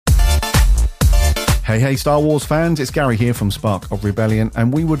Hey Star Wars fans, it's Gary here from Spark of Rebellion,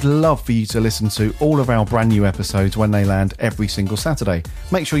 and we would love for you to listen to all of our brand new episodes when they land every single Saturday.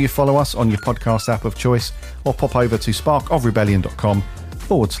 Make sure you follow us on your podcast app of choice or pop over to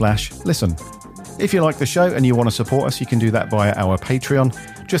sparkofrebellion.com/listen. If you like the show and you want to support us, you can do that via our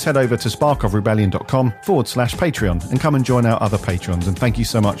Patreon. Just head over to sparkofrebellion.com/Patreon and come and join our other patrons, and thank you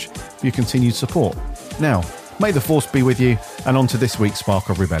so much for your continued support. Now, may the Force be with you, and on to this week's Spark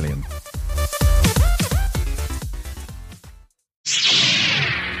of Rebellion.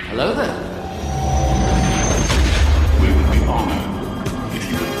 Hello there. We would be honored if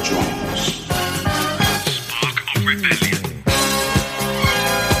you would join us. Spark of Rebellion.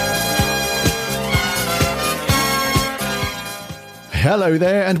 Hello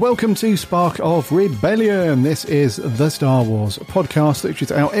there, and welcome to Spark of Rebellion. This is the Star Wars podcast, which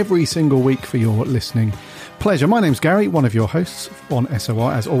is out every single week for your listening pleasure. My name's Gary, one of your hosts on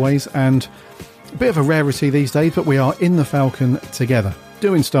SOR as always, and a bit of a rarity these days, but we are in the Falcon together,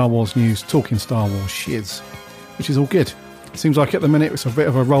 doing Star Wars news, talking Star Wars shiz, which is all good. Seems like at the minute it's a bit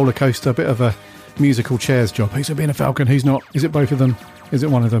of a roller coaster, a bit of a musical chairs job. Who's being a Falcon, who's not? Is it both of them? Is it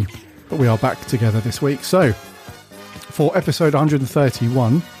one of them? But we are back together this week. So, for episode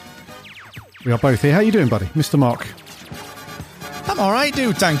 131, we are both here. How you doing, buddy? Mr. Mark? I'm all right,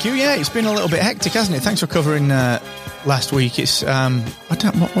 dude. Thank you. Yeah, it's been a little bit hectic, hasn't it? Thanks for covering last week. It's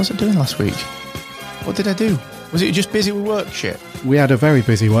what was I doing last week? What did I do? Was it just busy with work shit? We had a very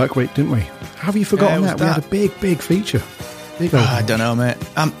busy work week, didn't we? Have you forgotten that? We had a big feature. I don't know, mate.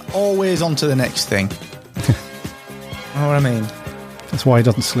 I'm always on to the next thing. Know what I mean? That's why he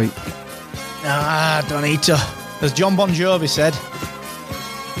doesn't sleep. I don't need to. As John Bon Jovi said,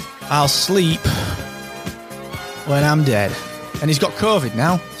 I'll sleep when I'm dead. And he's got COVID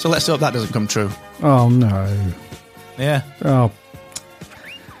now, so let's hope that doesn't come true. Oh, no. Yeah. Oh.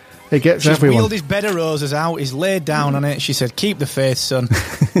 It gets She's everyone. wheeled his bed of roses out. He's laid down on it. She said, keep the faith, son.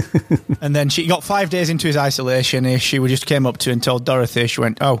 And then she got 5 days into his isolation. She just came up to and told Dorothy, she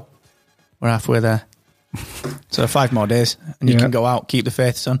went, oh, we're halfway there. So 5 more days, and you can go out. Keep the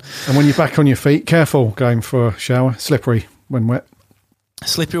faith, son. And when you're back on your feet, careful going for a shower. Slippery when wet.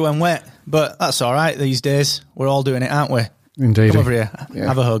 Slippery when wet, but that's all right these days. We're all doing it, aren't we? Indeed. Come over here. Yeah.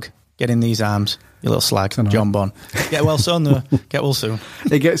 Have a hug. Get in these arms. You little slag. Tonight. John Bon. Get well soon, though. Get well soon.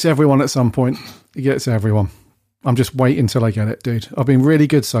 It gets everyone at some point. It gets everyone. I'm just waiting till I get it, dude. I've been really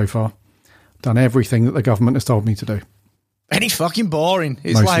good so far. Done everything that the government has told me to do. And it's fucking boring.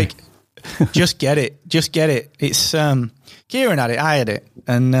 It's Mostly. like, just get it. Just get it. It's, Kieran had it, I had it.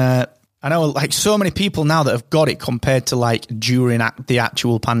 And I know like so many people now that have got it compared to like during the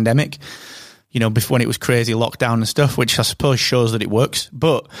actual pandemic, you know, before when it was crazy lockdown and stuff, which I suppose shows that it works.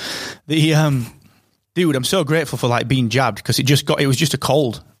 But the, dude, I'm so grateful for like being jabbed because it was just a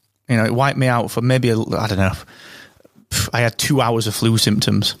cold. You know, it wiped me out for maybe, I don't know, I had 2 hours of flu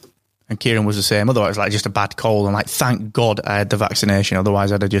symptoms. And Kieran was the same. Otherwise, it was like just a bad cold. And like, thank God I had the vaccination.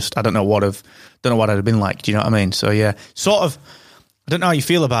 Otherwise, I'd have just, I don't know what I'd have been like. Do you know what I mean? So yeah, sort of, I don't know how you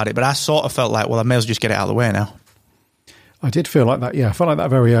feel about it, but I sort of felt like, well, I may as well just get it out of the way now. I did feel like that, yeah. I felt like that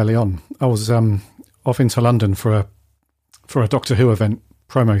very early on. I was off into London for a Doctor Who event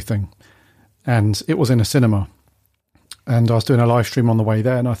promo thing, and it was in a cinema. And I was doing a live stream on the way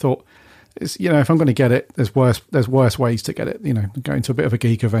there, and I thought, it's, you know, if I'm going to get it, there's worse ways to get it. You know, going to a bit of a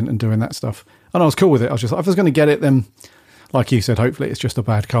geek event and doing that stuff. And I was cool with it. I was just like, if I was going to get it, then, like you said, hopefully it's just a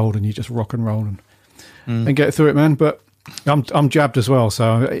bad cold and you just rock and roll and get through it, man. But I'm jabbed as well,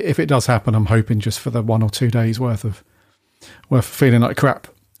 so if it does happen, I'm hoping just for the 1 or 2 days worth of feeling like crap,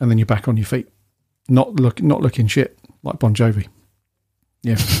 and then you're back on your feet, not looking shit like Bon Jovi.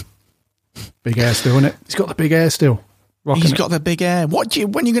 Yeah, big hair still, isn't it? He's got the big hair still. He's got the big hair. When are you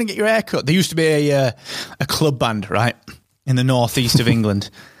going to get your hair cut? There used to be a club band, right, in the northeast of England,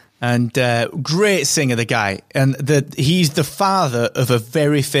 and great singer, the guy, and he's the father of a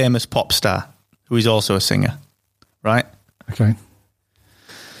very famous pop star who is also a singer, right? Okay.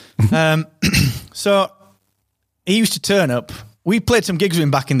 So he used to turn up. We played some gigs with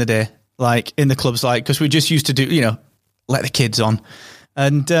him back in the day, like in the clubs, like because we just used to do, you know, let the kids on,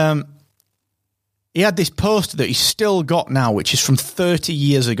 and he had this poster that he's still got now, which is from 30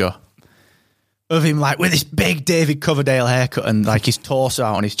 years ago, of him like with this big David Coverdale haircut and like his torso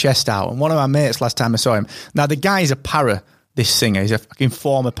out and his chest out. And one of my mates last time I saw him, now the guy's a para, this singer, he's a fucking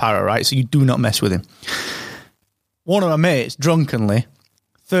former para, right? So you do not mess with him. One of my mates, drunkenly,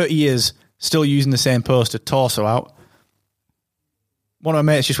 30 years, still using the same poster, torso out. One of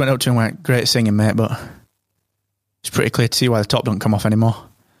my mates just went up to him and went, great singing, mate, but it's pretty clear to see why the top don't come off anymore.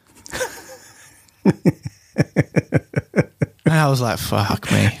 And I was like,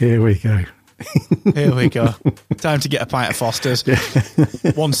 fuck me. Here we go. Here we go. Time to get a pint of Foster's.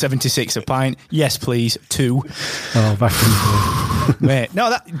 176 a pint. Yes, please. 2. Oh, back in Mate, no,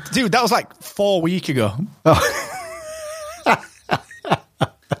 that was like 4 weeks ago.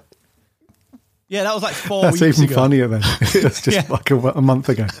 Yeah, that was like 4 That's weeks even ago. funnier then. It's just like a month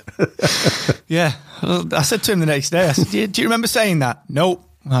ago. Yeah. I said to him the next day, I said, do you remember saying that? Nope.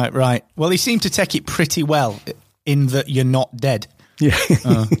 Right. Well, he seemed to take it pretty well in that you're not dead. Yeah.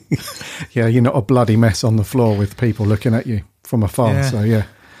 Yeah, you're not a bloody mess on the floor with people looking at you from afar. Yeah. So, yeah.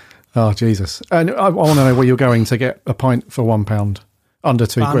 Oh, Jesus. And I want to know where you're going to get a pint for £1, under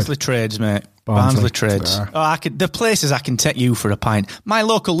 £2. Barnsley Trades, mate. Barnsley Trades. Ah. The places I can take you for a pint. My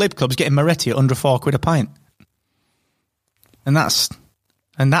local Lib Club's getting Moretti at under £4 a pint. And that's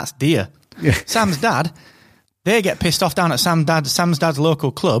dear. Yeah. Sam's dad, they get pissed off down at Sam's dad's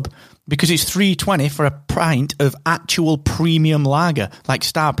local club because it's $3.20 for a pint of actual premium lager, like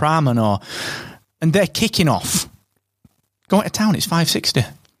Star Praman and they're kicking off. Going to town, it's $5.60.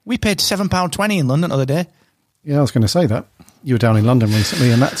 We paid £7.20 in London the other day. Yeah, I was going to say that. You were down in London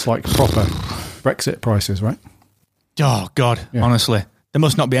recently, and that's like proper Brexit prices, right? Oh, God, Yeah. honestly. There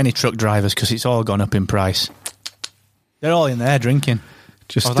must not be any truck drivers because it's all gone up in price. They're all in there drinking.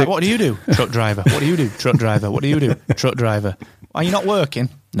 I was like, what do you do, truck driver? What do you do, truck driver? What do you do, truck driver? Are you not working?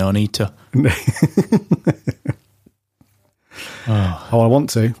 No need to. Oh, I want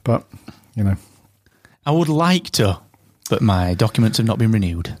to, but, you know. I would like to, but my documents have not been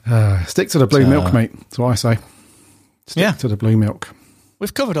renewed. Stick to the blue milk, mate. That's what I say. Stick to the blue milk.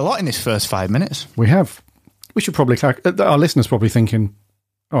 We've covered a lot in this first 5 minutes. We have. We should probably... our listeners probably thinking,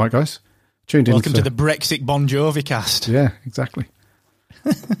 all right, guys, tuned in. Welcome to the Brexit Bon Jovi cast. Yeah, exactly.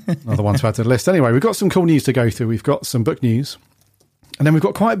 Another one to add to the list. Anyway, we've got some cool news to go through. We've got some book news. And then we've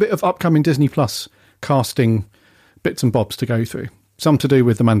got quite a bit of upcoming Disney Plus casting bits and bobs to go through. Some to do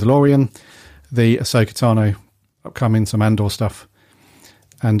with The Mandalorian, the Ahsoka Tano upcoming, some Andor stuff.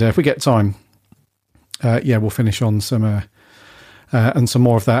 And if we get time, we'll finish on some... and some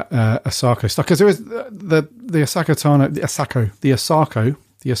more of that Ahsoka stuff. Because there is the Ahsoka Tano... The Ahsoka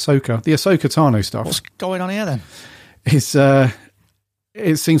Tano stuff. What's going on here then? Is...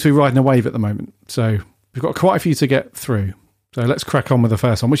 it seems to be riding a wave at the moment. So we've got quite a few to get through. So let's crack on with the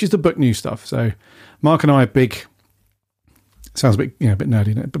first one, which is the book news stuff. So Mark and I are big... Sounds a bit nerdy,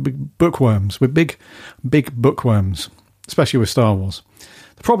 isn't it? But big bookworms. We're big bookworms, especially with Star Wars.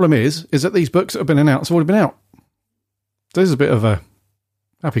 The problem is that these books that have been announced have already been out. So this is a bit of a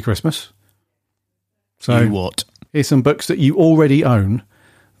happy Christmas. So You what? Here's some books that you already own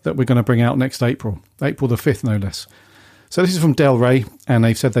that we're going to bring out next April the 5th, no less. So this is from Del Rey, and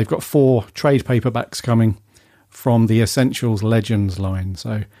they've said they've got 4 trade paperbacks coming from the Essentials Legends line.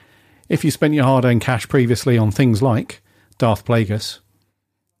 So if you spent your hard-earned cash previously on things like Darth Plagueis,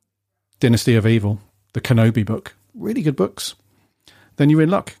 Dynasty of Evil, the Kenobi book, really good books, then you're in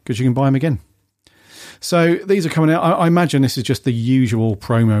luck because you can buy them again. So these are coming out. I imagine this is just the usual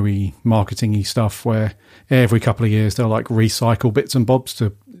promo-y, marketing-y stuff where every couple of years they'll like recycle bits and bobs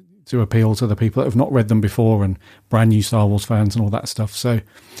to appeal to the people that have not read them before and brand new Star Wars fans and all that stuff. So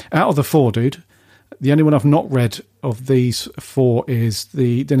out of the 4, dude, the only one I've not read of these 4 is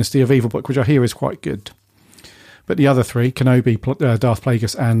the Dynasty of Evil book, which I hear is quite good. But the other 3, Kenobi, Darth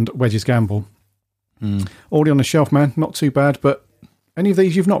Plagueis and Wedge's Gamble, already on the shelf, man. Not too bad, but any of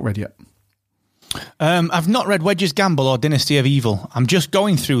these you've not read yet? I've not read Wedge's Gamble or Dynasty of Evil. I'm just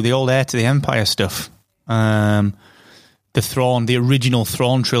going through the old Heir to the Empire stuff. The original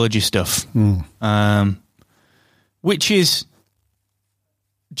Thrawn trilogy stuff. Which is...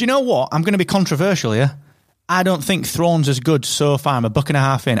 Do you know what? I'm going to be controversial here. I don't think Thrawn's as good so far. I'm a book and a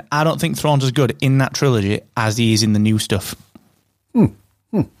half in. I don't think Thrawn's as good in that trilogy as he is in the new stuff. Okay.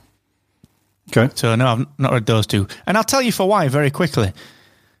 So, no, I've not read those 2. And I'll tell you for why very quickly.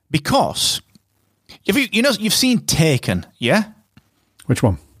 Because... You've seen Taken, yeah? Which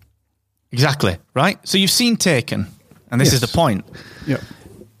one? Exactly, right? So you've seen Taken, and this is the point. Yeah.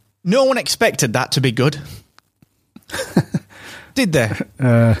 No one expected that to be good. Did they?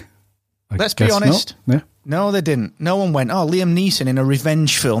 Let's be honest. Not. Yeah. No, they didn't. No one went, Liam Neeson in a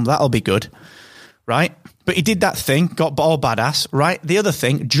revenge film, that'll be good, right? But he did that thing, got all badass, right? The other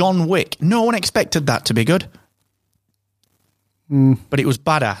thing, John Wick. No one expected that to be good. But it was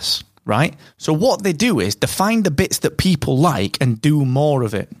badass. Right? So what they do is they find the bits that people like and do more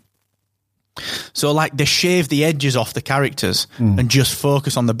of it. So like they shave the edges off the characters and just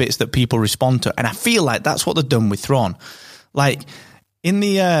focus on the bits that people respond to. And I feel like that's what they've done with Thrawn. Like in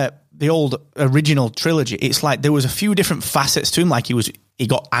the old original trilogy, it's like there was a few different facets to him. Like he He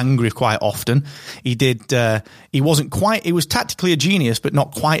got angry quite often. He was tactically a genius, but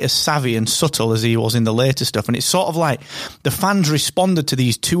not quite as savvy and subtle as he was in the later stuff. And it's sort of like the fans responded to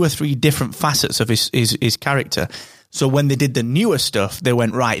these 2 or 3 different facets of his character. So when they did the newer stuff, they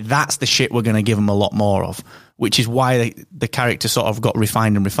went, right, that's the shit we're going to give him a lot more of, which is why the character sort of got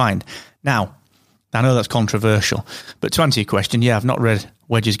refined and refined. Now, I know that's controversial, but to answer your question, yeah, I've not read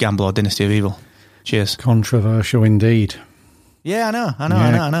Wedge's Gamble or Dynasty of Evil. Cheers. Controversial indeed. Yeah,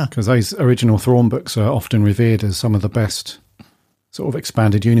 I know. Because those original Thrawn books are often revered as some of the best sort of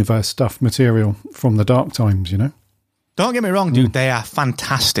expanded universe stuff material from the Dark Times, you know? Don't get me wrong, dude, they are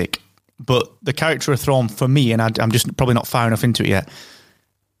fantastic. But the character of Thrawn, for me, and I'm just probably not far enough into it yet,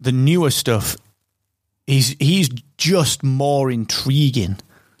 the newer stuff, he's just more intriguing.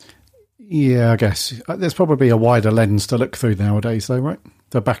 Yeah, I guess. There's probably a wider lens to look through nowadays, though, right?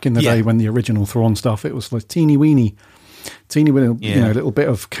 So back in the day when the original Thrawn stuff, it was like teeny weeny little bit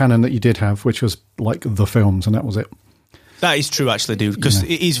of canon that you did have, which was like the films, and that was it. That is true, actually, dude, because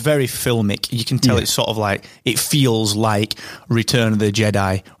it is very filmic. You can tell it's sort of like, it feels like Return of the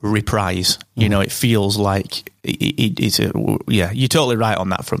Jedi reprise. You know, it feels like it's you're totally right on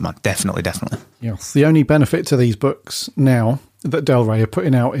that front, man. Definitely. Yes. The only benefit to these books now that Del Rey are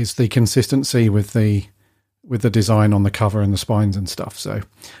putting out is the consistency with the design on the cover and the spines and stuff. So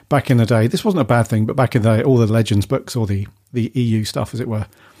back in the day, this wasn't a bad thing, but back in the day, all the Legends books or the EU stuff, as it were,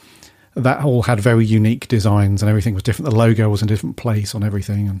 that all had very unique designs and everything was different. The logo was in a different place on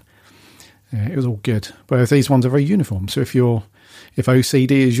everything, and it was all good. But these ones are very uniform. So if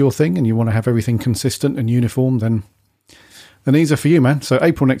OCD is your thing and you want to have everything consistent and uniform, then these are for you, man. So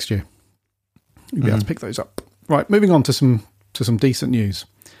April next year, you'll be able to pick those up. Right, moving on to some decent news.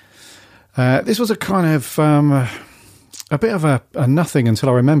 This was a kind of a bit of a nothing until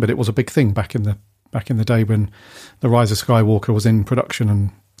I remembered it was a big thing back in the day when The Rise of Skywalker was in production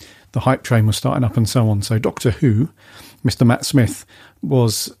and the hype train was starting up and so on. So Doctor Who, Mr. Matt Smith,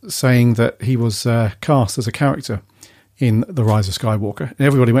 was saying that he was cast as a character in The Rise of Skywalker. And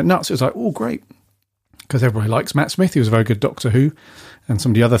everybody went nuts. It was like, oh, great. Because everybody likes Matt Smith. He was a very good Doctor Who. And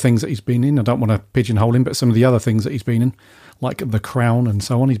some of the other things that he's been in, I don't want to pigeonhole him, but some of the other things that he's been in, like The Crown and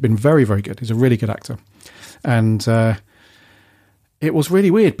so on, he's been very, very good. He's a really good actor. And it was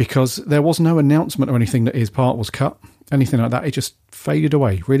really weird because there was no announcement or anything that his part was cut, anything like that. It just faded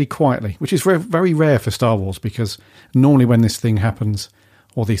away really quietly, which is very rare for Star Wars, because normally when this thing happens,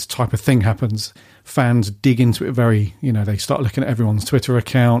 or this type of thing happens, fans dig into it they start looking at everyone's Twitter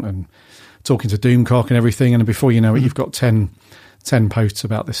account and talking to Doomcock and everything, and before you know it, you've got 10 posts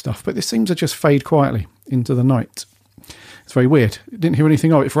about this stuff. But this seems to just fade quietly into the night. It's very weird. Didn't hear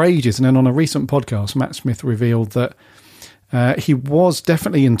anything of it for ages, and then on a recent podcast, Matt Smith revealed that he was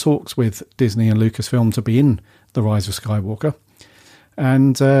definitely in talks with Disney and Lucasfilm to be in The Rise of Skywalker,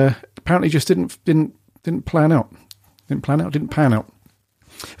 and apparently just didn't pan out.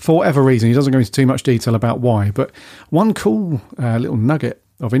 For whatever reason, he doesn't go into too much detail about why, but one cool little nugget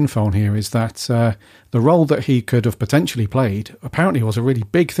of info on here is that the role that he could have potentially played apparently was a really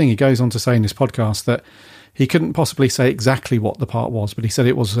big thing. He goes on to say in this podcast that he couldn't possibly say exactly what the part was, but he said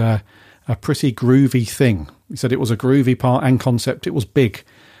it was a pretty groovy thing. He said it was a groovy part and concept. It was big,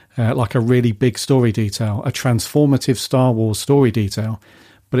 like a really big story detail, a transformative Star Wars story detail,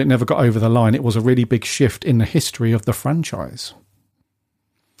 but it never got over the line. It was a really big shift in the history of the franchise.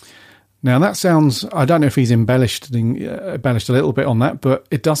 Now that sounds, I don't know if he's embellished a little bit on that, but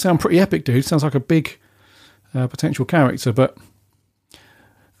it does sound pretty epic, dude. Sounds like a big potential character, but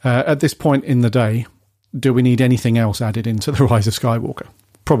at this point in the day, do we need anything else added into The Rise of Skywalker?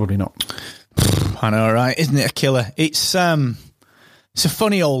 Probably not. I know, right? Isn't it a killer? It's a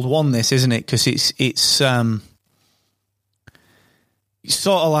funny old one, this, isn't it? Because it's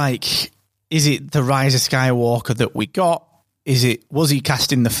sort of like, is it The Rise of Skywalker that we got? Was he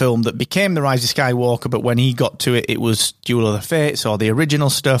cast in the film that became The Rise of Skywalker, but when he got to it, it was Duel of the Fates or the original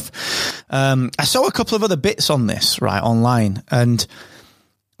stuff? I saw a couple of other bits on this, right, online, and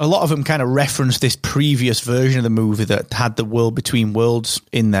a lot of them kind of referenced this previous version of the movie that had the World Between Worlds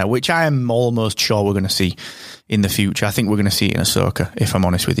in there, which I am almost sure we're going to see in the future. I think we're going to see it in Ahsoka, if I'm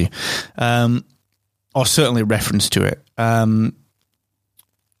honest with you. Or certainly reference to it. And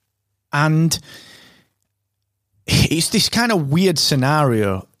it's this kind of weird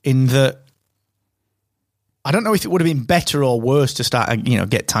scenario in that I don't know if it would have been better or worse to start,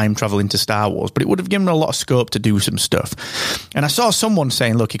 get time travel into Star Wars, but it would have given a lot of scope to do some stuff. And I saw someone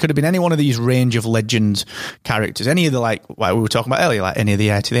saying, look, it could have been any one of these range of Legends characters, any of the, like we were talking about earlier, like any of the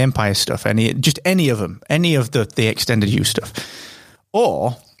Heir to the Empire stuff, any of them, any of the extended use stuff.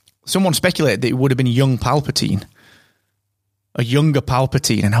 Or someone speculated that it would have been young Palpatine. a younger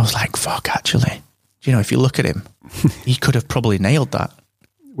Palpatine, and I was like, fuck, actually, you know, if you look at him, he could have probably nailed that.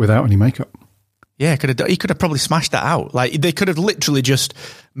 Without any makeup. Yeah, he could have probably smashed that out. Like, they could have literally just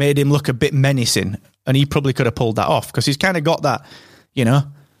made him look a bit menacing, and he probably could have pulled that off, because he's kind of got that, you know,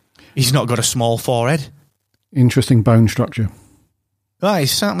 he's not got a small forehead. Interesting bone structure. Well,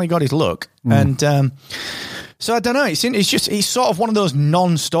 he's certainly got his look. And so I don't know, it's sort of one of those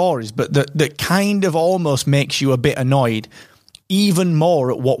non-stories, but that kind of almost makes you a bit annoyed even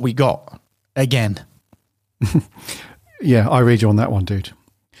more at what we got again. Yeah, I read you on that one, dude.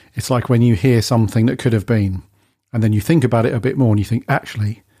 It's like when you hear something that could have been, and then you think about it a bit more and you think,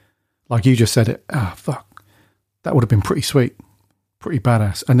 actually, like you just said it, fuck, that would have been pretty sweet, pretty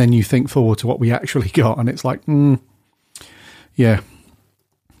badass. And then you think forward to what we actually got, and it's like, yeah.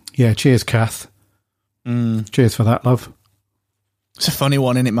 Yeah, cheers, Kath. Cheers for that, love. It's a funny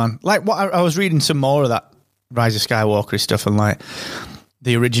one, isn't it, man? Like, what I was reading some more of that Rise of Skywalker stuff, and like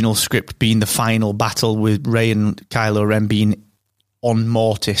the original script being the final battle with Rey and Kylo Ren being on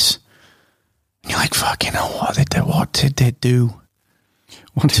Mortis. And you're like, fucking hell, what did they do?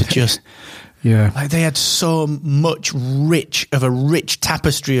 Yeah. Like, they had so much rich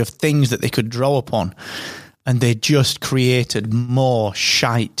tapestry of things that they could draw upon, and they just created more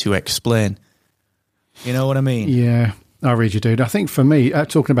shite to explain. You know what I mean? Yeah, I read you, dude. I think for me,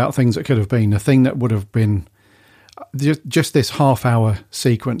 talking about things that could have been, the thing that would have been, just this half-hour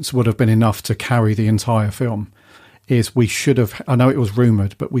sequence would have been enough to carry the entire film, is we should have, I know it was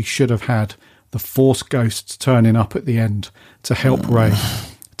rumoured, but we should have had the Force ghosts turning up at the end to help Rey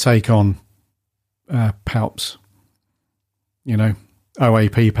take on Palps. You know,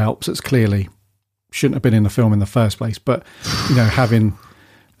 OAP Palps, that's clearly shouldn't have been in the film in the first place, but, you know, having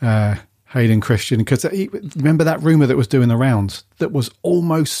Hayden Christian, because remember that rumour that was doing the rounds that was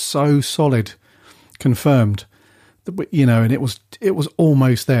almost so solid, confirmed, that, you know, and it was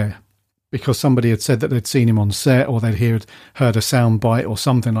almost there because somebody had said that they'd seen him on set or they'd heard a sound bite or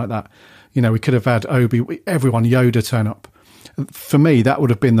something like that. You know, we could have had everyone, Yoda turn up. For me, that would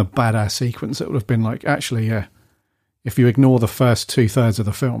have been the badass sequence. It would have been like, actually, yeah, if you ignore the first 2/3 of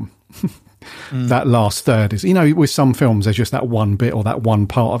the film, that last third is, you know, with some films, there's just that one bit or that one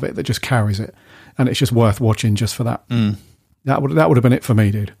part of it that just carries it. And it's just worth watching just for that. That would have been it for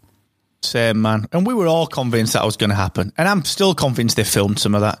me, dude. Same, man. And we were all convinced that was going to happen. And I'm still convinced they filmed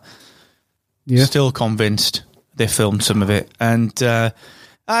some of that. Yeah. Still convinced they filmed some of it. And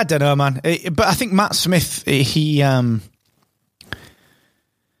I don't know, man. But I think Matt Smith, he,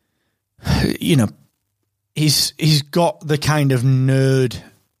 you know, he's got the kind of nerd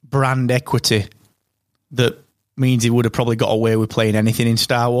brand equity that means he would have probably got away with playing anything in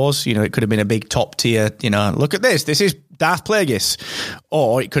Star Wars. You know, it could have been a big top tier, you know, look at this is Darth Plagueis.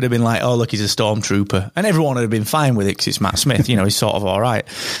 Or it could have been like, oh, look, he's a stormtrooper. And everyone would have been fine with it because it's Matt Smith, you know, he's sort of all right.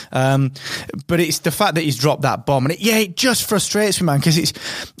 But it's the fact that he's dropped that bomb. And it just frustrates me, man, because it's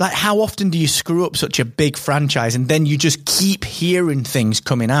like, how often do you screw up such a big franchise and then you just keep hearing things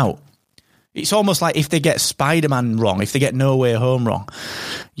coming out? It's almost like if they get Spider-Man wrong, if they get No Way Home wrong,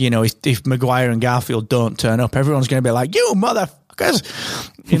 you know, if Maguire and Garfield don't turn up, everyone's going to be like, you motherfuckers.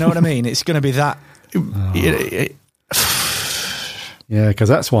 You know what I mean? It's going to be that. Yeah, because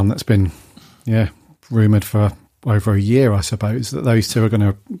that's one that's been, rumoured for over a year, I suppose, that those two are going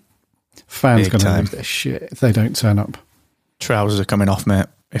to, fans are going to lose their shit if they don't turn up. Trousers are coming off, mate,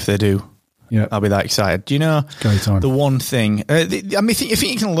 if they do. Yeah, I'll be that excited. Do you know the one thing? I mean, if you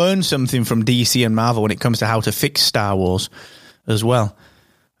think you can learn something from DC and Marvel when it comes to how to fix Star Wars as well,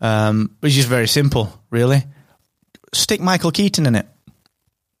 which is very simple, really. Stick Michael Keaton in it.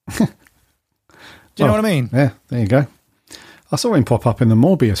 Do you know what I mean? Yeah, there you go. I saw him pop up in the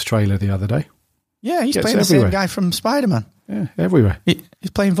Morbius trailer the other day. Yeah, he's playing the same guy from Spider-Man. Yeah, everywhere.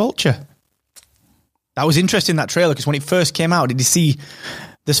 He's playing Vulture. That was interesting, that trailer, because when it first came out, did you see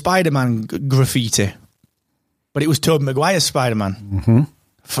the Spider-Man graffiti? But it was Tobey Maguire's Spider-Man. Mm-hmm.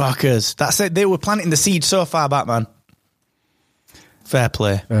 Fuckers. That's it. They were planting the seed so far back, man. Fair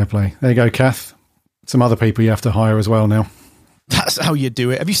play. Fair play. There you go, Kath. Some other people you have to hire as well now. That's how you do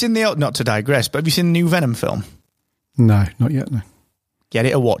it. Have you seen not to digress, but have you seen the new Venom film? No, not yet, no. Get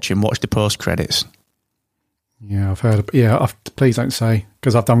it or watch him. Watch the post-credits. Yeah, I've heard. Please don't say,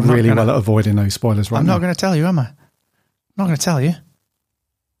 because I've done really well at avoiding those spoilers right now. I'm not going to tell you, am I? I'm not going to tell you.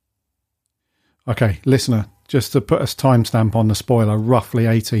 Okay, listener, just to put a timestamp on the spoiler, roughly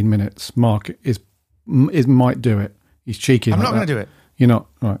 18 minutes. Mark might do it. He's cheeky. I'm like not going to do it. You're not?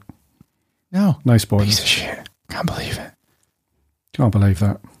 Right. No spoilers. Piece of shit. Can't believe it. Can't believe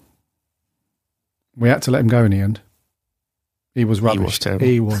that. We had to let him go in the end. He was rubbish. He was terrible.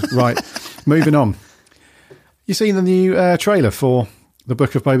 He was. Right. Moving on. You seen the new trailer for the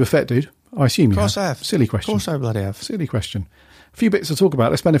Book of Boba Fett, dude? I assume you have. Of course I have. Silly question. Of course I bloody have. Silly question. A few bits to talk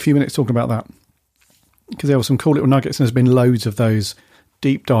about. Let's spend a few minutes talking about that. Because there were some cool little nuggets, and there's been loads of those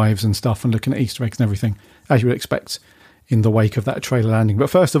deep dives and stuff and looking at Easter eggs and everything, as you would expect in the wake of that trailer landing. But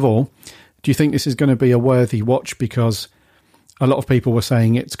first of all, do you think this is going to be a worthy watch? Because a lot of people were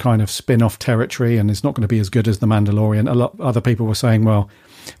saying it's kind of spin-off territory and it's not going to be as good as The Mandalorian. A lot of other people were saying, well,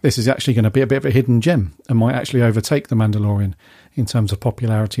 this is actually going to be a bit of a hidden gem and might actually overtake The Mandalorian in terms of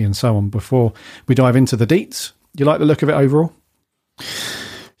popularity and so on. Before we dive into the deets, do you like the look of it overall?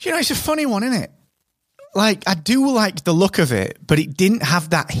 You know, it's a funny one, isn't it? Like, I do like the look of it, but it didn't have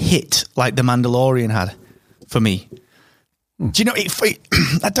that hit like The Mandalorian had for me. Do you know,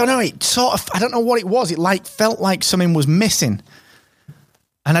 I don't know, it sort of, I don't know what it was. It like felt like something was missing.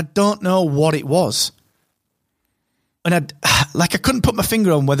 And I don't know what it was. And I couldn't put my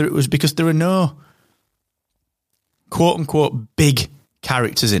finger on whether it was because there are no quote unquote big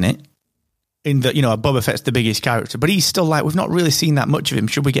characters in it. In that, you know, Boba Fett's the biggest character, but he's still like, we've not really seen that much of him.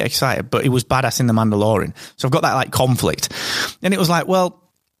 Should we get excited? But he was badass in The Mandalorian. So I've got that like conflict. And it was like, well,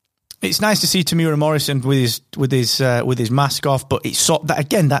 it's nice to see Tamura Morrison with his mask off, but it's sort that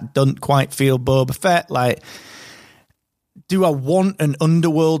again, that doesn't quite feel Boba Fett. Like, do I want an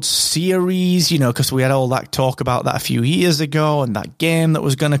Underworld series? You know, because we had all that talk about that a few years ago, and that game that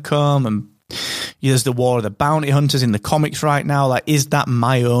was going to come, and there's the War of the Bounty Hunters in the comics right now. Like, is that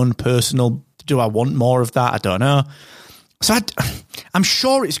my own personal? Do I want more of that? I don't know. So I'm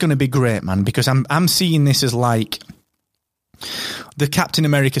sure it's going to be great, man, because I'm seeing this as like the Captain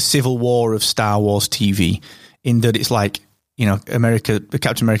America Civil War of Star Wars TV, in that it's like, you know, the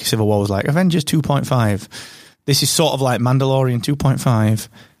Captain America Civil War was like Avengers 2.5. This is sort of like Mandalorian 2.5.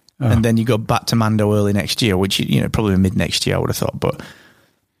 And then you go back to Mando early next year, which, you know, probably mid next year, I would have thought. But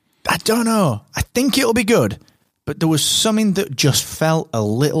I don't know. I think it'll be good. But there was something that just felt a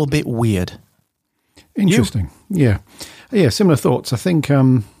little bit weird. Interesting. Yeah, similar thoughts. I think,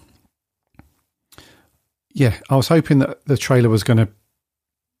 I was hoping that the trailer was going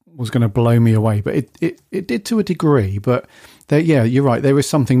to blow me away, but it did to a degree. But you're right. There was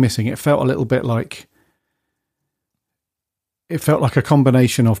something missing. It felt a little bit like a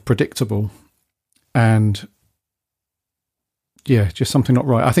combination of predictable and just something not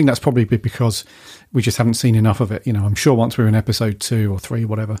right. I think that's probably because we just haven't seen enough of it. You know, I'm sure once we're in episode 2 or 3,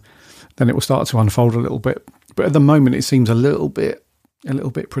 whatever, then it will start to unfold a little bit. But at the moment, it seems a little bit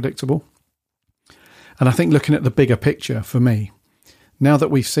predictable. And I think looking at the bigger picture for me, now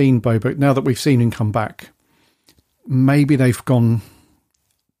that we've seen Boba, now that we've seen him come back, maybe they've gone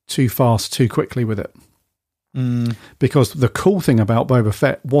too fast, too quickly with it. Because the cool thing about Boba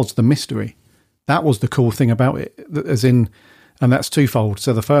Fett was the mystery. That was the cool thing about it, and that's twofold.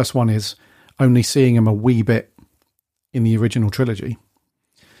 So the first one is only seeing him a wee bit in the original trilogy.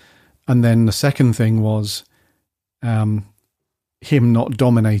 And then the second thing was him not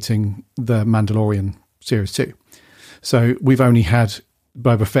dominating the Mandalorian Series 2. So we've only had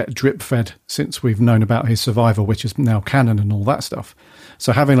Boba Fett drip-fed since we've known about his survival, which is now canon and all that stuff.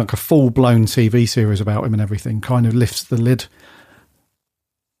 So having like a full-blown TV series about him and everything kind of lifts the lid,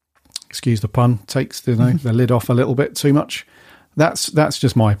 excuse the pun, takes the lid off a little bit too much. That's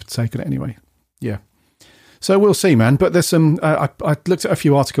just my take on it anyway. Yeah. So we'll see, man. But there's some. I looked at a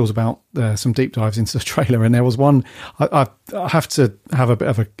few articles about some deep dives into the trailer, and there was one. I have to have a bit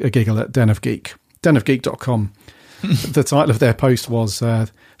of a giggle at Den of Geek, denofgeek.com. The title of their post was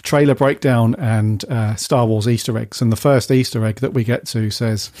trailer breakdown and Star Wars Easter eggs, and the first Easter egg that we get to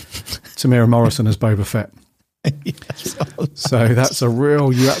says Tamura Morrison as Boba Fett. Yes, so that's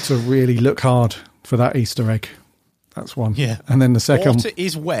you had to really look hard for that Easter egg. That's one. Yeah. And then the second... Water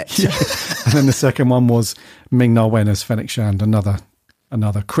is wet. Yeah. And then the second one was Ming-Na Wen as Fennec Shand,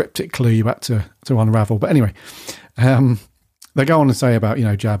 another cryptic clue you had to unravel. But anyway, they go on to say about,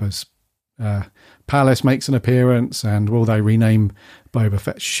 Jabba's palace makes an appearance, and will they rename Boba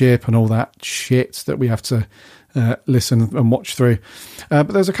Fett's ship and all that shit that we have to listen and watch through. But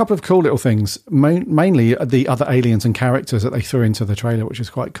there's a couple of cool little things, mainly the other aliens and characters that they threw into the trailer, which is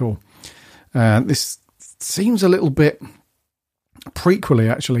quite cool. This seems a little bit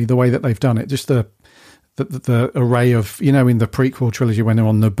prequely, actually, the way that they've done it. Just the array of, in the prequel trilogy when they're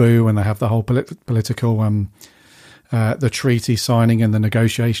on Naboo and they have the whole political, the treaty signing and the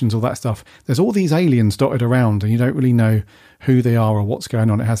negotiations, all that stuff. There's all these aliens dotted around and you don't really know who they are or what's going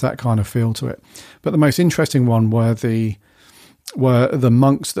on. It has that kind of feel to it. But the most interesting one were the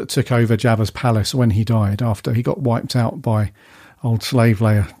monks that took over Jabba's palace when he died, after he got wiped out by old slave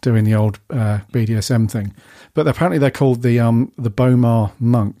Leia doing the old BDSM thing. But apparently they're called the Bomar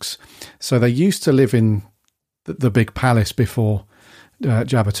monks. So they used to live in the big palace before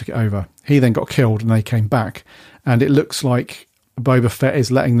Jabba took it over. He then got killed and they came back. And it looks like Boba Fett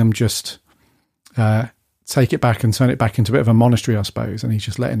is letting them just take it back and turn it back into a bit of a monastery, I suppose. And he's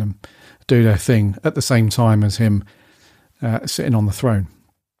just letting them do their thing at the same time as him sitting on the throne,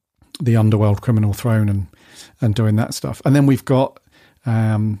 the underworld criminal throne, and doing that stuff. And then we've got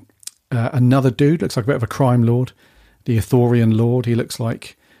another dude, looks like a bit of a crime lord, the Ithorian Lord. He looks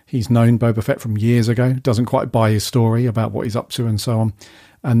like he's known Boba Fett from years ago, doesn't quite buy his story about what he's up to and so on.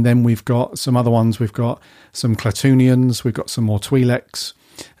 And then we've got some other ones. We've got some Klatooinians, we've got some more Twi'leks,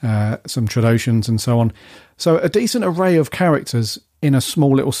 some Tradoshans and so on. So a decent array of characters in a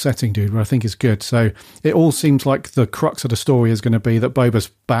small little setting, dude, where I think is good. So it all seems like the crux of the story is going to be that Boba's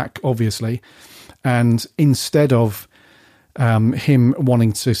back, obviously. And instead of him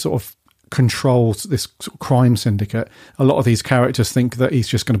wanting to sort of control this sort of crime syndicate, a lot of these characters think that he's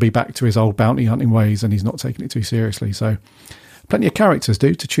just going to be back to his old bounty hunting ways and he's not taking it too seriously. So plenty of characters,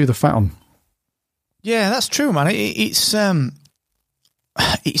 dude, to chew the fat on. Yeah, that's true, man. It's you're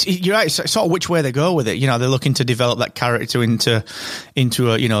right. It's sort of which way they go with it. You know, they're looking to develop that character into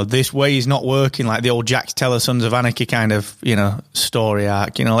a, you know, this way is not working, like the old Jax Teller Sons of Anarchy kind of, you know, story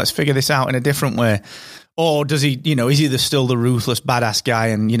arc. You know, let's figure this out in a different way. Or does he, you know, is he still the ruthless badass guy?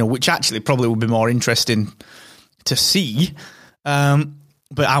 And, you know, which actually probably would be more interesting to see.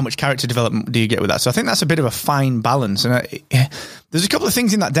 But how much character development do you get with that? So I think that's a bit of a fine balance. And there's a couple of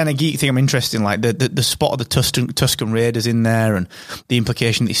things in that Den of Geek thing I'm interested in, like the spot of the Tusken Raiders in there, and the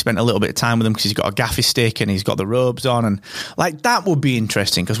implication that he spent a little bit of time with them because he's got a gaffy stick and he's got the robes on, and like that would be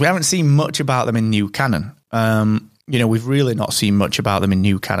interesting because we haven't seen much about them in new canon. You know, we've really not seen much about them in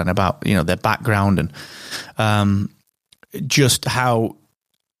new canon, about, you know, their background and just how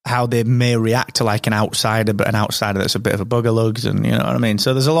they may react to like an outsider, but an outsider that's a bit of a buggerlugs, and you know what I mean.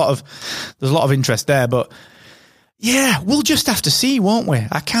 So there's a lot of interest there, but yeah, we'll just have to see, won't we?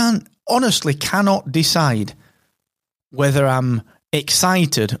 I honestly cannot decide whether I'm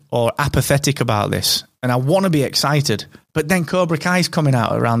excited or apathetic about this, and I want to be excited, but then Cobra Kai's coming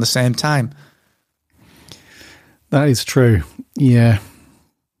out around the same time. That is true. Yeah,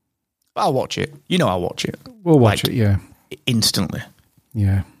 I'll watch it. You know, I'll watch it. We'll watch it. Yeah, instantly.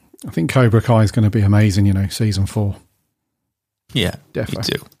 Yeah. I think Cobra Kai is going to be amazing, you know, season 4. Yeah,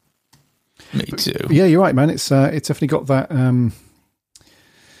 definitely. Me too. But yeah, you're right, man. It's definitely got that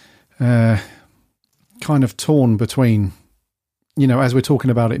kind of torn between, you know, as we're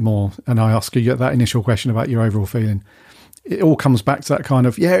talking about it more, and I ask you that initial question about your overall feeling, it all comes back to that kind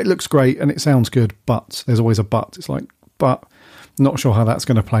of, yeah, it looks great and it sounds good, but there's always a but. It's like, but not sure how that's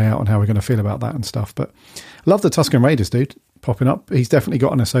going to play out and how we're going to feel about that and stuff. But love the Tusken Raiders, dude, popping up. He's definitely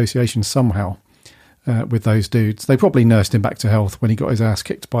got an association somehow with those dudes. They probably nursed him back to health when he got his ass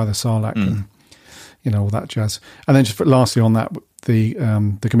kicked by the Sarlacc and, you know, all that jazz. And then just lastly on that, the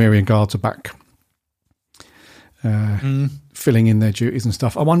Gamorrean guards are back, filling in their duties and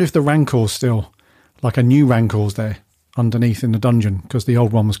stuff. I wonder if the Rancor's still, like a new Rancor's there underneath in the dungeon, because the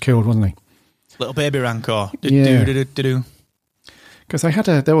old one was killed, wasn't he? Little baby Rancor. Yeah. Because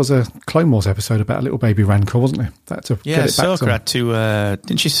there was a Clone Wars episode about a little baby Rancor, wasn't there? That to get it back Ahsoka had to,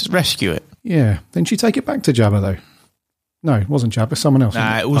 didn't she rescue it? Yeah. Didn't she take it back to Jabba, though? No, it wasn't Jabba, someone else.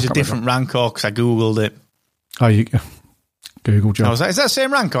 Nah, it was a different Rancor, because I Googled it. Oh, you Google Jabba. I was like, is that the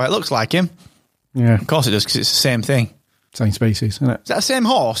same Rancor? It looks like him. Yeah. Of course it does, because it's the same thing. Same species, isn't it? Is that the same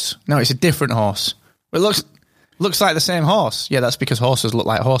horse? No, it's a different horse. It looks like the same horse. Yeah, that's because horses look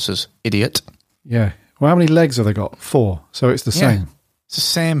like horses, idiot. Yeah. Well, how many legs have they got? 4. So it's the same. It's the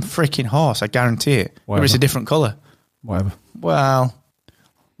same freaking horse, I guarantee it. Whatever. Or it's a different colour. Whatever. Well,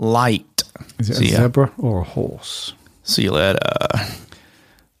 light. Is it a zebra or a horse? See you later.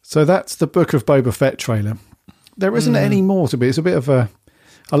 So that's the Book of Boba Fett trailer. There isn't any more to be. It's a bit of a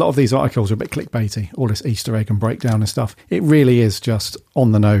lot of these articles are a bit clickbaity, all this Easter egg and breakdown and stuff. It really is just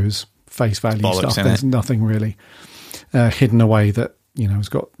on the nose, face value bollocks, stuff. There's nothing really hidden away that, you know, has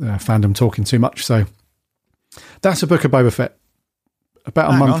got fandom talking too much. So that's a Book of Boba Fett.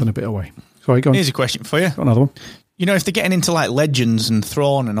 About a month and a bit away. Sorry, go on. Here's a question for you. Got another one. You know, if they're getting into like Legends and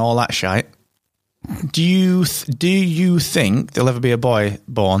Thrawn and all that shite, do you think there'll ever be a boy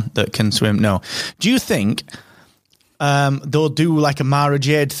born that can swim? No. Do you think they'll do like a Mara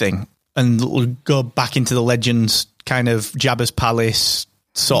Jade thing and go back into the Legends kind of Jabba's palace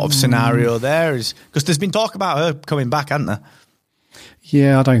sort of scenario there? Because there's been talk about her coming back, hasn't there?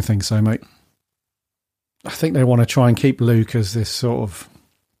 Yeah, I don't think so, mate. I think they want to try and keep Luke as this sort of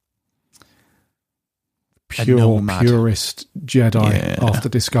purist Jedi after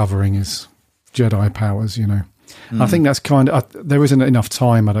discovering his Jedi powers, you know. I think that's kind of... there isn't enough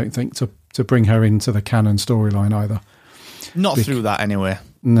time, I don't think, to to bring her into the canon storyline either. Not through that anyway.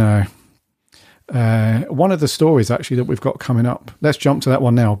 No. One of the stories actually that we've got coming up, let's jump to that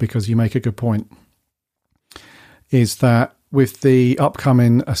one now because you make a good point, is that with the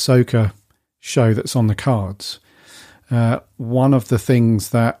upcoming Ahsoka show that's on the cards, one of the things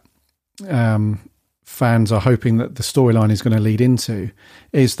that fans are hoping that the storyline is going to lead into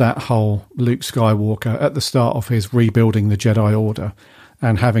is that whole Luke Skywalker at the start of his rebuilding the Jedi Order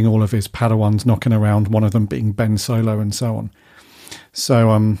and having all of his Padawans knocking around, one of them being Ben Solo and so on.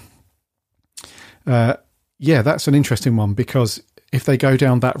 So, yeah, that's an interesting one because if they go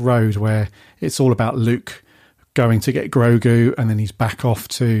down that road where it's all about Luke going to get Grogu and then he's back off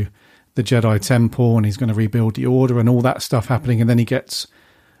to the Jedi Temple and he's going to rebuild the Order and all that stuff happening, and then he goes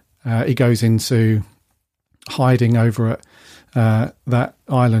into hiding over at that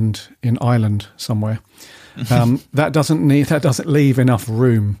island in Ireland somewhere. That doesn't leave enough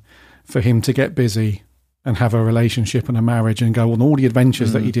room for him to get busy and have a relationship and a marriage and go on all the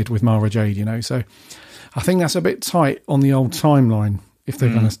adventures that he did with Mara Jade, you know. So I think that's a bit tight on the old timeline if they're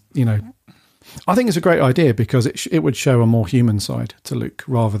going to, you know. I think it's a great idea because it would show a more human side to Luke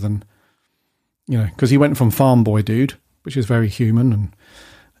rather than, you know, because he went from farm boy dude, which is very human,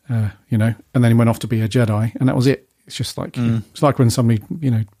 and you know, and then he went off to be a Jedi, and that was it. It's just like it's like when somebody,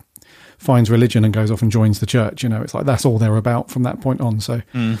 you know, finds religion and goes off and joins the church. You know, it's like that's all they're about from that point on. So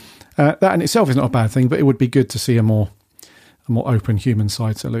that in itself is not a bad thing, but it would be good to see a more open human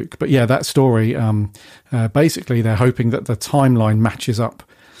side to Luke. But yeah, that story, basically, they're hoping that the timeline matches up,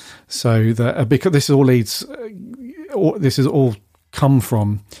 so that because this is all come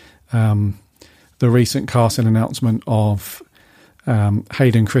from the recent casting announcement of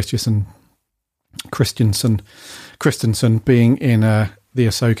Hayden Christensen being in the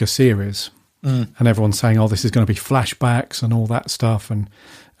Ahsoka series, and everyone's saying, "Oh, this is going to be flashbacks and all that stuff," and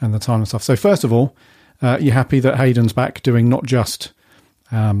the time and stuff. So, first of all, you're happy that Hayden's back doing not just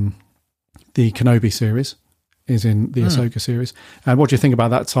the Kenobi series, is in the Ahsoka series. And what do you think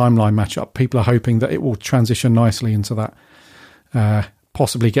about that timeline matchup? People are hoping that it will transition nicely into that,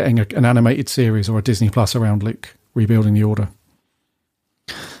 possibly getting an animated series or a Disney Plus around Luke rebuilding the Order.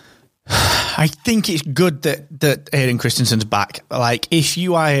 I think it's good that Hayden Christensen's back. Like, if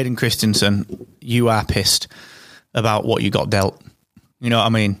you are Hayden Christensen, you are pissed about what you got dealt. You know what I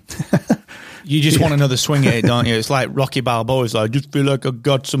mean? You just want another swing at it, don't you? It's like Rocky Balboa's like, I just feel like I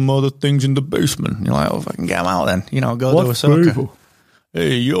got some other things in the basement. You're like, oh, if I can get them out then. You know, go to Ahsoka.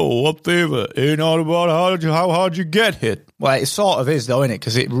 Hey, yo, what favor? Ain't all about how hard you get hit. Well, it sort of is, though, isn't it?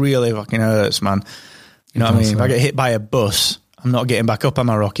 Because it really fucking hurts, man. You know what I mean? If I get hit by a bus, I'm not getting back up,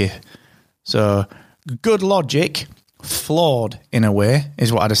 am I, Rocky? So, good logic, flawed in a way,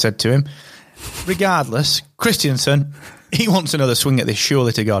 is what I'd have said to him. Regardless, Christensen, he wants another swing at this,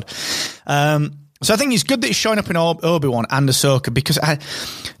 surely to God. So I think it's good that he's showing up in Obi-Wan and Ahsoka because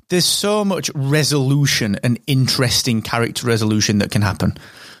there's so much resolution and interesting character resolution that can happen.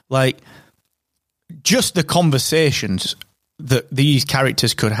 Like, just the conversations that these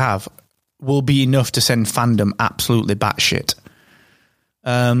characters could have will be enough to send fandom absolutely batshit.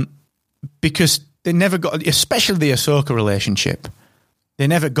 Because they never got, especially the Ahsoka relationship, they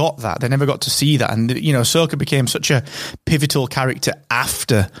never got that. They never got to see that. And, you know, Ahsoka became such a pivotal character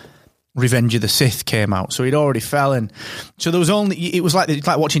after Revenge of the Sith came out. So he'd already fell in. So there was it was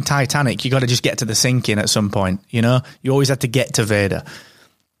like watching Titanic. You got to just get to the sinking at some point, you know? You always had to get to Vader.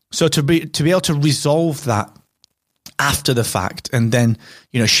 So to be able to resolve that after the fact, and then,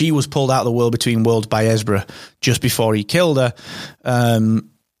 you know, she was pulled out of the World Between Worlds by Ezra just before he killed her.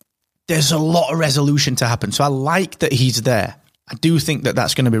 There's a lot of resolution to happen. So I like that he's there. I do think that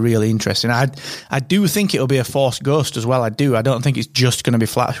that's going to be really interesting. I do think it'll be a Force ghost as well. I do. I don't think it's just going to be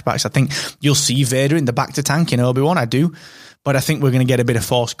flashbacks. I think you'll see Vader in the Bacta tank in Obi-Wan. I do. But I think we're going to get a bit of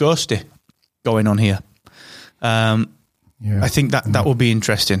Force ghosty going on here. I think that will be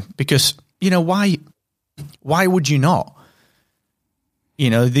interesting because, you know, why would you not? You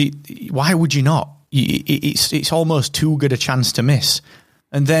know, why would you not? It's almost too good a chance to miss.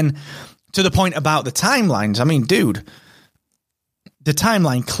 And then to the point about the timelines, I mean, dude, the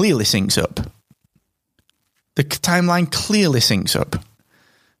timeline clearly syncs up. The timeline clearly syncs up.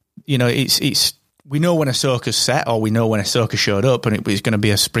 You know, it's we know when Ahsoka's set, or we know when Ahsoka showed up, and it was going to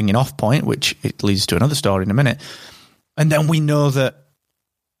be a springing off point, which it leads to another story in a minute. And then we know that,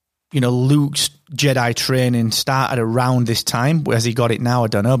 you know, Luke's Jedi training started around this time. Where's he got it now? I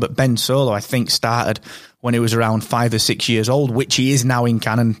don't know. But Ben Solo, I think, started when he was around 5 or 6 years old, which he is now in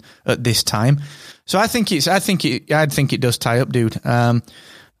canon at this time. So I think it does tie up, dude. And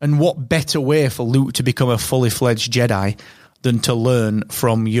what better way for Luke to become a fully fledged Jedi than to learn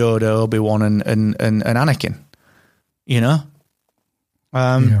from Yoda, Obi-Wan, and Anakin. You know,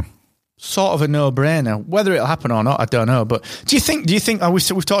 sort of a no-brainer. Whether it'll happen or not, I don't know. But do you think?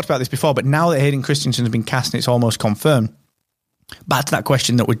 We've talked about this before, but now that Hayden Christensen has been cast and it's almost confirmed, back to that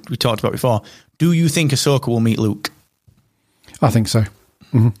question that we talked about before: do you think Ahsoka will meet Luke? I think so.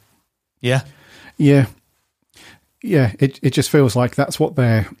 Mm-hmm. Yeah. It just feels like that's what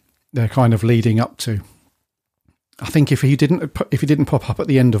they're kind of leading up to. I think if he didn't pop up at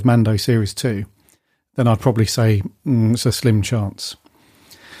the end of Mando Series 2, then I'd probably say it's a slim chance,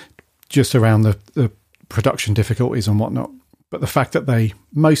 just around the production difficulties and whatnot. But the fact that they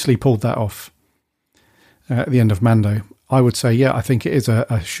mostly pulled that off at the end of Mando, I would say, I think it is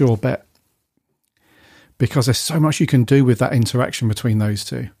a sure bet, because there's so much you can do with that interaction between those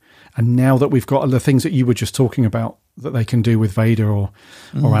two. And now that we've got the things that you were just talking about that they can do with Vader or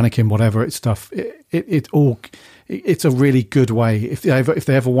Anakin, whatever it's stuff, it's a really good way. If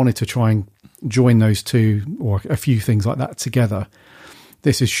they ever wanted to try and join those two or a few things like that together,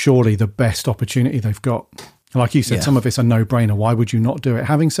 this is surely the best opportunity they've got. Like you said, some of it's a no-brainer. Why would you not do it?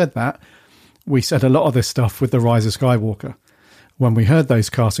 Having said that, we said a lot of this stuff with The Rise of Skywalker. When we heard those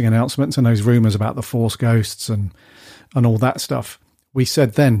casting announcements and those rumours about the Force ghosts and all that stuff, we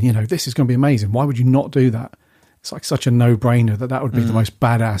said then, this is going to be amazing. Why would you not do that? It's like such a no-brainer that would be the most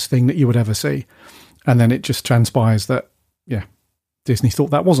badass thing that you would ever see. And then it just transpires that, Disney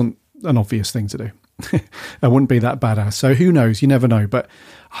thought that wasn't an obvious thing to do. It wouldn't be that badass. So who knows? You never know. But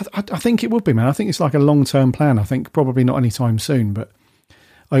I think it would be, man. I think it's like a long-term plan. I think probably not anytime soon, but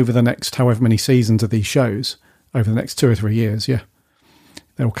over the next however many seasons of these shows, over the next 2 or 3 years,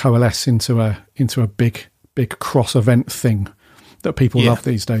 they'll coalesce into a big cross-event thing that people love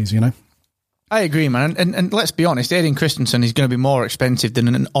these days, I agree, man. And let's be honest, Hayden Christensen is going to be more expensive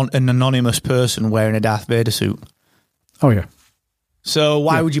than an anonymous person wearing a Darth Vader suit. Oh, yeah. So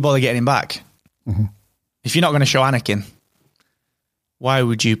why would you bother getting him back? Mm-hmm. If you're not going to show Anakin, why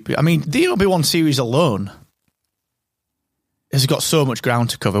would you? I mean, the Obi-Wan series alone has got so much ground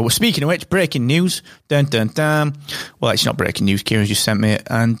to cover. Well, speaking of which, breaking news. Dun, dun, dun. Well, it's not breaking news. Kieran just sent me it.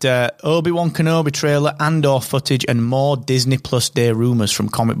 And Obi-Wan Kenobi trailer, Andor footage, and more Disney Plus Day rumours from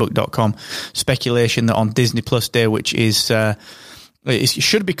comicbook.com. Speculation that on Disney Plus Day, which is it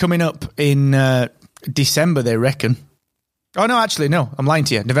should be coming up in December, they reckon. Oh, no, actually, no. I'm lying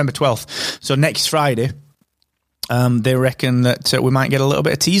to you. November 12th. So next Friday, they reckon that we might get a little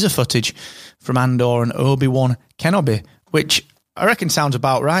bit of teaser footage from Andor and Obi-Wan Kenobi, which I reckon sounds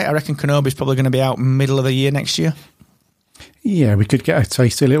about right. I reckon Kenobi's probably going to be out middle of the year next year. Yeah, we could get a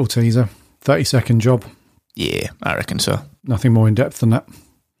tasty little teaser. 30-second job. Yeah, I reckon so. Nothing more in depth than that.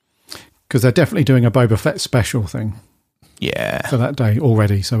 Because they're definitely doing a Boba Fett special thing. Yeah. For that day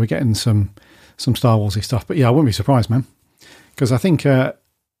already. So we're getting some Star Warsy stuff. But yeah, I wouldn't be surprised, man. Because I think,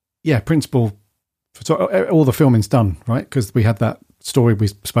 principal, all the filming's done, right? Because we had that story we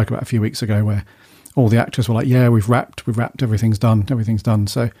spoke about a few weeks ago where all the actors were like, we've wrapped, everything's done.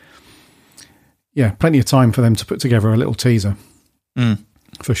 So, plenty of time for them to put together a little teaser.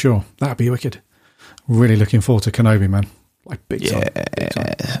 For sure. That'd be wicked. Really looking forward to Kenobi, man. Like big time. Big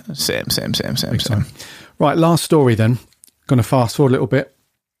time. Same. Right, last story then. Going to fast forward a little bit.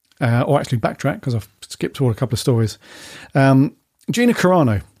 Or actually backtrack because I've skipped forward a couple of stories. Gina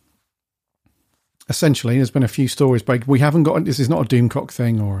Carano. Essentially, there's been a few stories break. We haven't got, this is not a Doomcock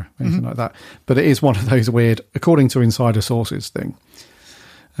thing or anything like that, but it is one of those weird, according to insider sources thing,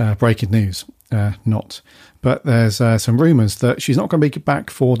 breaking news, not. But there's some rumours that she's not going to be back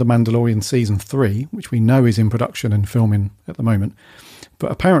for The Mandalorian Season 3, which we know is in production and filming at the moment.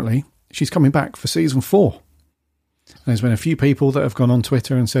 But apparently, she's coming back for Season 4. And there's been a few people that have gone on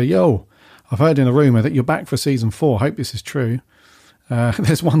Twitter and said, yo, I've heard in a rumour that you're back for Season 4. Hope this is true.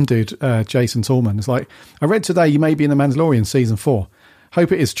 There's one dude, Jason Tallman, is like, I read today you may be in The Mandalorian Season 4.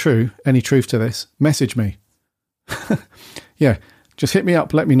 Hope it is true. Any truth to this? Message me. Just hit me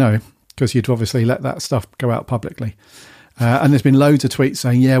up, let me know, because you'd obviously let that stuff go out publicly. And there's been loads of tweets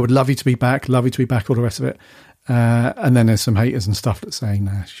saying, would love you to be back, all the rest of it. And then there's some haters and stuff that's saying,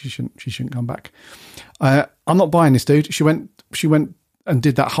 nah, she shouldn't come back. I'm not buying this, dude. She went and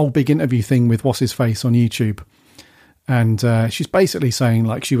did that whole big interview thing with What's His Face on YouTube. And she's basically saying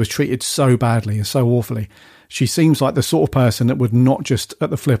like she was treated so badly and so awfully. She seems like the sort of person that would not just at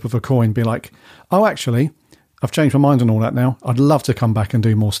the flip of a coin be like, oh, actually, I've changed my mind on all that now. I'd love to come back and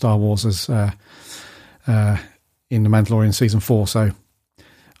do more Star Wars as in The Mandalorian Season 4. So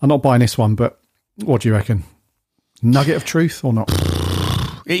I'm not buying this one, but what do you reckon? Nugget of truth or not?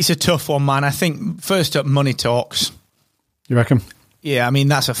 It's a tough one, man. I think first up, money talks. You reckon? Yeah, I mean,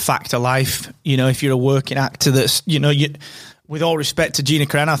 that's a fact of life. You know, if you're a working actor that's, you know, with all respect to Gina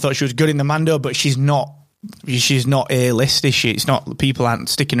Carano, I thought she was good in The Mando, but she's not A-list, is she? It's not, people aren't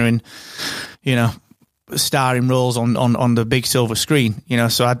sticking her in, you know, starring roles on the big silver screen, you know,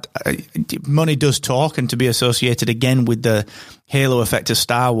 so money does talk, and to be associated again with the halo effect of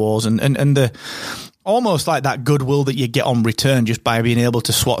Star Wars and the almost like that goodwill that you get on return just by being able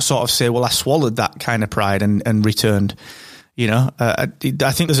to sort of say, well, I swallowed that kind of pride and returned, you know. I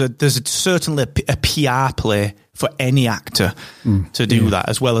think there's certainly a PR play for any actor to do that,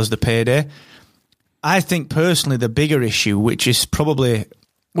 as well as the payday. I think personally the bigger issue, which is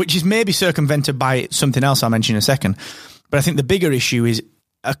maybe circumvented by something else I'll mention in a second, but I think the bigger issue is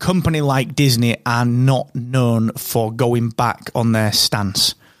a company like Disney are not known for going back on their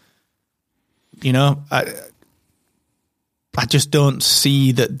stance. You know, I just don't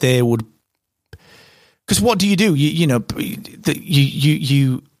see that they would. Because what do?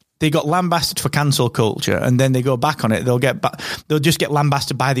 They got lambasted for cancel culture, and then they go back on it. They'll just get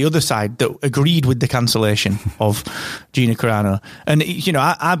lambasted by the other side that agreed with the cancellation of Gina Carano. And you know,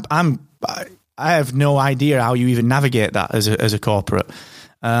 I have no idea how you even navigate that as a corporate.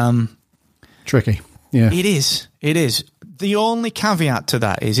 Tricky, yeah. It is. The only caveat to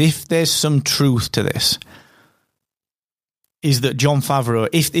that is, if there's some truth to this, is that Jon Favreau,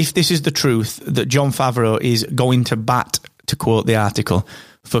 if this is the truth, that Jon Favreau is going to bat, to quote the article,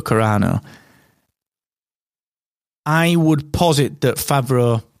 for Carano, I would posit that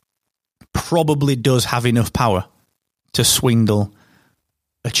Favreau probably does have enough power to swindle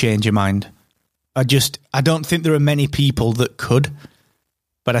a change of mind. I don't think there are many people that could,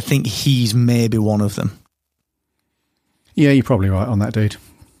 but I think he's maybe one of them. Yeah, you're probably right on that, dude.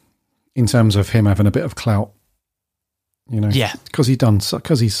 In terms of him having a bit of clout, you know, yeah, because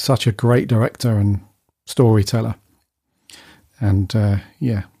he's such a great director and storyteller. And,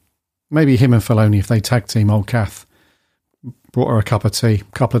 maybe him and Filoni, if they tag team old Kath, brought her a cup of tea,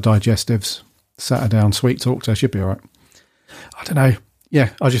 couple of digestives, sat her down, sweet talked her, she'd be all right. I don't know. Yeah,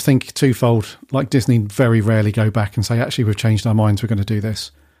 I just think twofold, like Disney very rarely go back and say, actually, we've changed our minds, we're going to do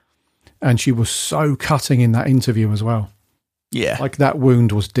this. And she was so cutting in that interview as well. Yeah. Like that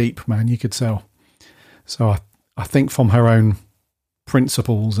wound was deep, man, you could tell. So I think from her own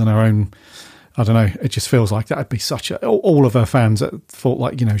principles and her own... I don't know, it just feels like that'd be such a... All of her fans that thought,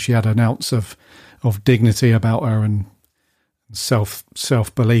 like, you know, she had an ounce of dignity about her and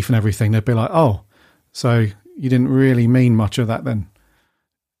self-belief and everything. They'd be like, oh, so you didn't really mean much of that then.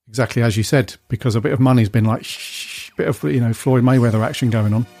 Exactly as you said, because a bit of money's been like, bit of, you know, Floyd Mayweather action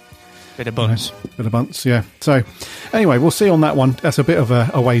going on. Bit of bunts. You know, bit of bunts, yeah. So anyway, we'll see on that one. That's a bit of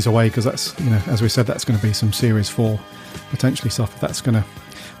a ways away, because that's, you know, as we said, that's going to be some Series 4 potentially stuff that's going to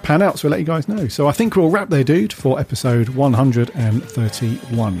pan out, so we'll let you guys know. So I think we'll wrap there, dude, for episode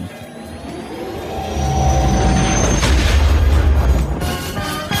 131.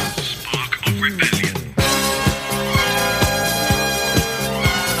 Spark of Rebellion.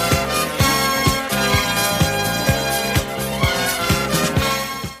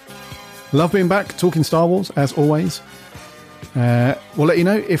 Love being back, talking Star Wars, as always. We'll let you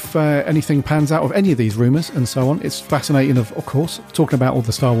know if anything pans out of any of these rumours and so on. It's fascinating, of course, talking about all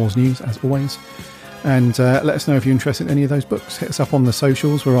the Star Wars news, as always. And let us know if you're interested in any of those books. Hit us up on the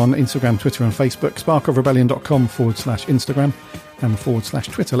socials. We're on Instagram, Twitter and Facebook. sparkofrebellion.com/Instagram and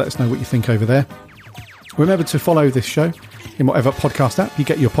 /Twitter. Let us know what you think over there. Remember to follow this show in whatever podcast app you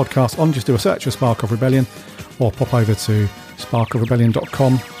get your podcast on. Just do a search for Spark of Rebellion, or pop over to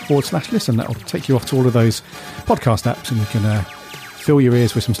sparkofrebellion.com/listen. That'll take you off to all of those podcast apps, and you can fill your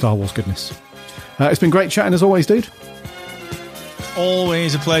ears with some Star Wars goodness. It's been great chatting as always, dude.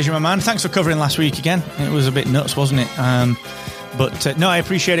 Always a pleasure, my man. Thanks for covering last week again. It was a bit nuts, wasn't it? But no, I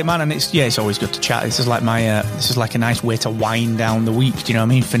appreciate it, man. And it's always good to chat. This is like this is like a nice way to wind down the week. Do you know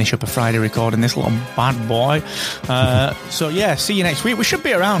what I mean? Finish up a Friday recording this little bad boy. So yeah, see you next week. We should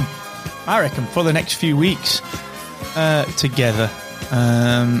be around, I reckon, for the next few weeks together.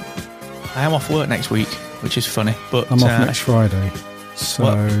 I am off work next week, which is funny. But I'm off next Friday. So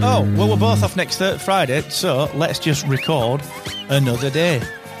well, we're both off next Friday. So let's just record another day.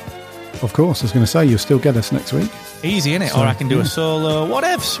 Of course, I was going to say you'll still get us next week. Easy, innit? Or I can do a solo,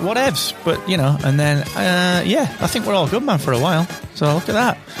 whatevs. But, you know, and then, I think we're all good, man, for a while. So look at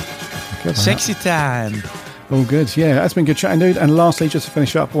that. Sexy time. All good. Yeah, that's been good chatting, dude. And lastly, just to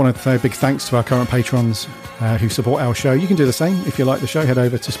finish up, I want to say a big thanks to our current patrons who support our show. You can do the same. If you like the show, head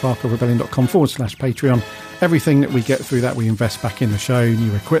over to sparkofrebellion.com/Patreon. Everything that we get through that, we invest back in the show,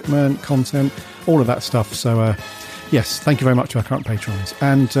 new equipment, content, all of that stuff. So, yes, thank you very much to our current patrons.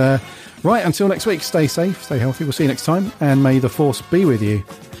 And Right, until next week, stay safe, stay healthy. We'll see you next time, and may the force be with you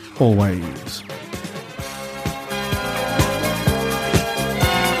always.